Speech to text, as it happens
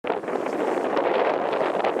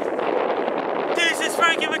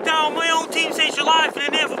My own team station live in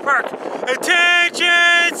the Naval Park.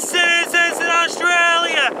 Attention citizens in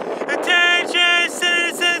Australia! Attention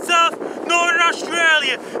citizens of Northern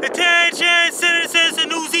Australia! Attention citizens of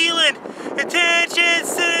New Zealand! Attention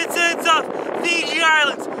citizens of Fiji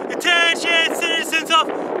Islands! Attention citizens of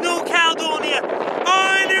New Caledonia!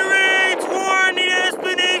 Rains warning has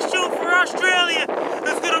been issued for Australia.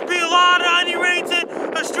 There's going to be a lot of rains in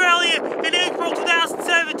Australia in April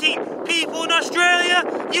 2017. People in Australia,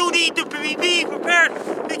 you need to be prepared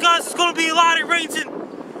because there's going to be a lot of rains in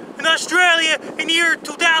Australia in the year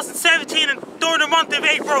 2017 and during the month of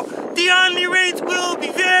April. The rains will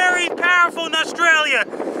be very powerful in Australia.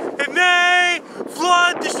 It may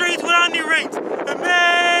flood the streets with rains. It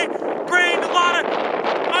may bring a lot of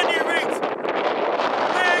rains.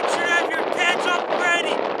 Make sure to have your ketchup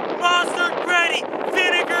ready, mustard ready,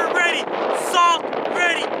 vinegar ready, salt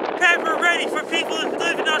ready, pepper ready for people that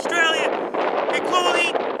live in Australia,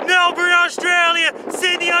 including Melbourne, Australia,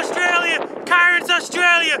 Sydney, Australia, Cairns,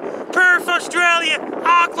 Australia, Perth, Australia,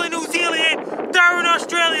 Auckland, New Zealand, and Darwin,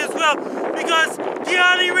 Australia as well, because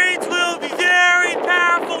the rains will be very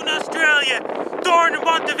powerful in Australia during the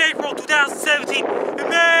month of April 2017. And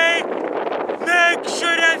make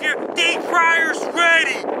sure to have your deep fryers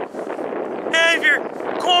ready, have your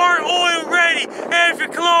corn oil ready, have your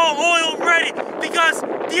canola oil ready, because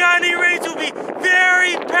the rains will be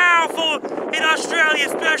very powerful in Australia,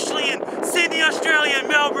 especially in Sydney, Australia, and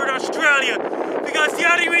Melbourne, Australia, because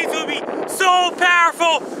the rains will be so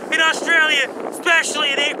powerful in Australia,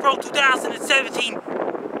 especially in April 2017.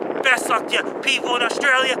 Best luck to you, people in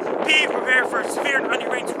Australia. Be prepared for a severe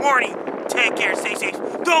rains warning. Take care, stay safe.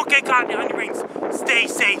 Don't get caught in the rains. Stay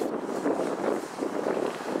safe.